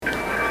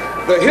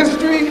The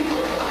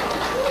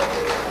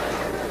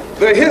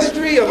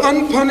history of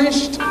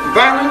unpunished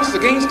violence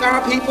against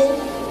our people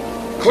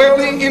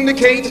clearly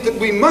indicates that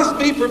we must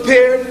be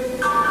prepared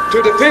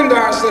to defend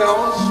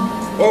ourselves,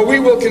 or we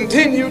will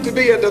continue to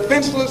be a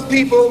defenseless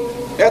people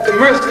at the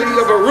mercy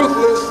of a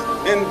ruthless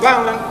and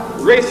violent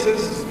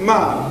racist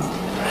mob.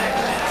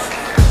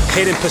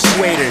 Hidden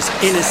persuaders,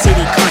 inner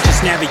city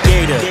conscious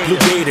navigator, blue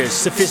gators,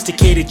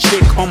 sophisticated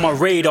chick on my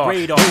radar.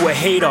 You a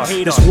hater.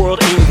 This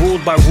world ain't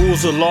ruled by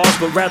rules or laws,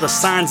 but rather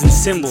signs and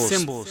symbols.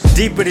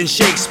 Deeper than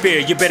Shakespeare,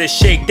 you better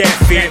shake that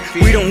fear.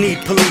 We don't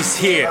need police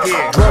here.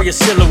 Draw your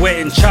silhouette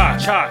in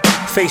chalk.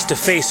 Face to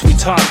face we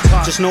talk.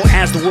 Just know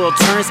as the world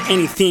turns,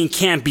 anything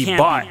can be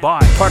bought.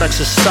 Products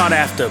are sought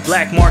after,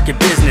 black market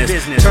business.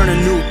 Turn a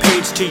new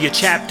page to your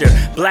chapter.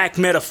 Black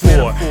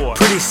metaphor,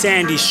 pretty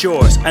sandy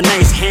shores, a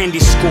nice handy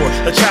score.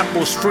 A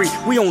Chapo's free,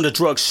 we own the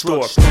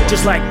drugstore.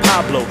 Just like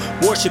Pablo,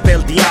 worship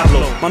El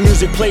Diablo. My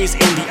music plays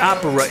in the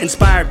opera,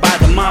 inspired by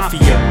the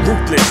mafia.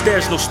 Ruthless,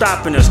 there's no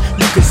stopping us.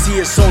 You can see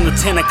us on the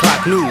 10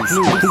 o'clock news.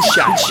 Who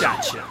shot ya?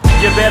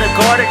 You better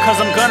guard it, cause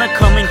I'm gonna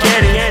come and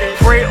get it.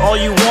 Pray all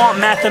you want,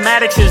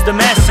 mathematics is the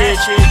message.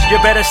 You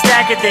better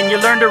stack it, then you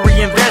learn to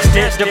reinvest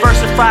it.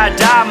 Diversify,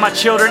 die, my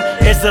children,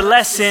 is the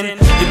lesson.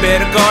 You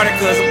better guard it,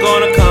 cause I'm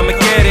gonna come and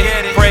get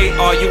it. Pray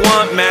all you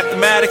want,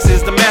 mathematics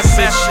is the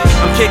message.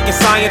 I'm kicking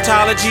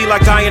Scientology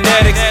like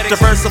Dianetics.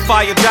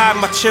 Diversify or die,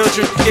 my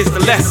children, is the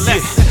lesson.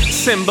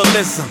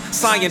 Symbolism,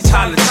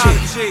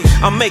 Scientology.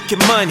 I'm making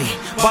money,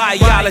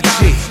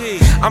 biology.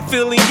 I'm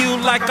feeling you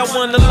like I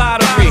won the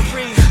lottery.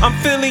 I'm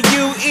feeling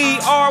you,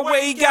 ER, where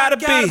you gotta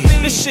be.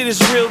 This shit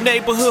is real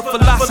neighborhood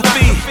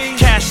philosophy.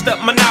 Cashed up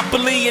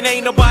Monopoly and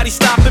ain't nobody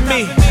stopping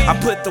me. I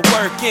put the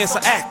work in, so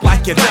act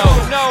like you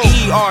know.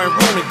 ER and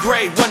Ronin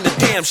Gray run the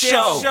damn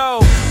show.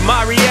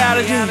 My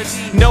reality,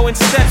 no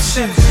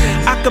inception.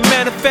 I can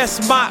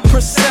manifest my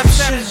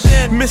perception.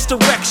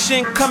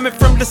 Misdirection coming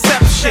from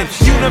deception.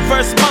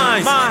 Universe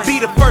minds, be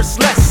the first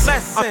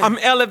lesson. I'm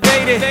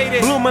elevated,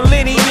 blue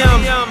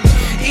millennium.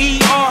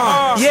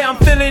 ER, yeah, I'm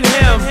feeling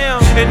him.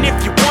 And if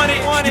you want it,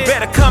 you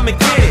better come and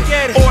get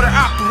it. Order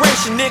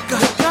operation, nigga,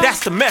 that's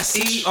the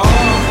message. You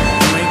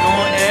ain't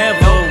gon'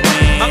 ever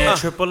win.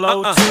 Triple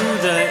O to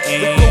the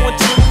end. We're going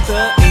to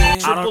the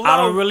end. I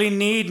don't really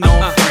need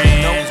no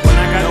friends. When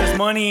I got this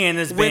money in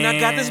this band. When I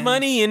got this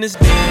money in this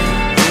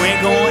band. You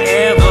ain't gon'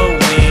 ever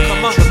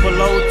win.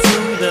 Triple O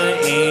to the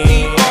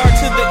end. ER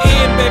to the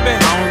end, baby. I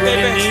don't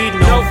really need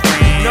no friends.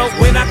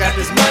 When I got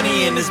this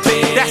money in this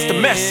band. That's the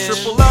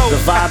message. Triple O. The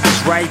vibe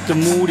is right, the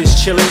mood is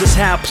chillin'. This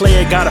how a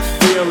player gotta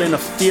feel in a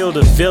field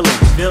of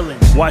villain.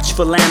 Watch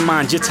for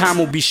landmines, your time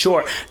will be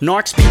short.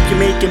 Narcs peep you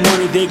making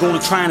money, they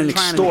gonna try and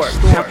extort.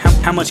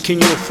 How much can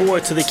you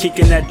afford till they kick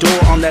in that door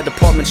on that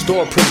department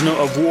store? Prisoner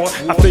of war,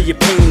 I feel your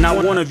pain,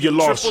 not one of you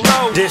lost.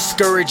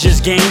 Discourage this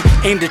game,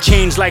 aim to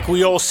change like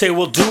we all say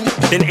we'll do.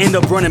 Then end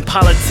up running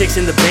politics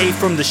in the bay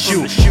from the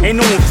shoe. Ain't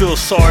no one feel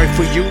sorry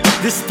for you.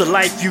 This is the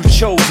life you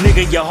chose,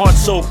 nigga, your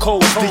heart's so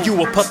cold. Still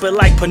you a puppet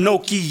like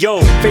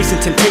Pinocchio. Facing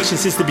temptation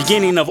since the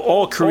beginning of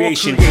all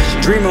creation.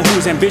 Dreamer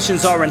whose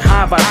ambitions are in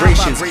high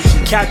vibrations.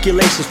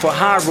 Calculations for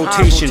high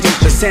rotation.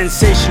 The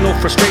sensational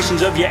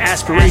frustrations of your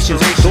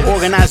aspirations. The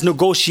organized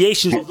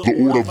negotiations.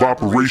 The order of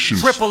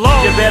operations. Triple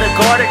O. You better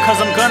guard it, cause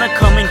I'm gonna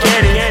come and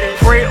get it.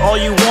 Pray all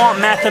you want,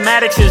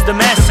 mathematics is the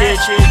message.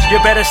 You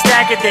better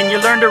stack it, then you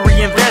learn to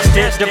reinvest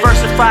it.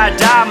 Diversify,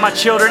 die, my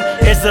children,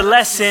 is the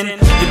lesson.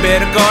 You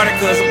better guard it,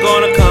 cause I'm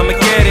gonna come and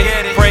get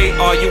it. Pray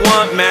all you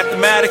want,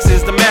 mathematics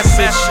is the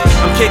message.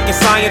 I'm kicking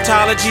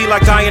Scientology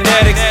like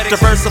Dianetics.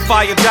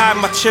 Diversify or die,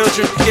 my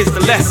children, is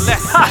the lesson.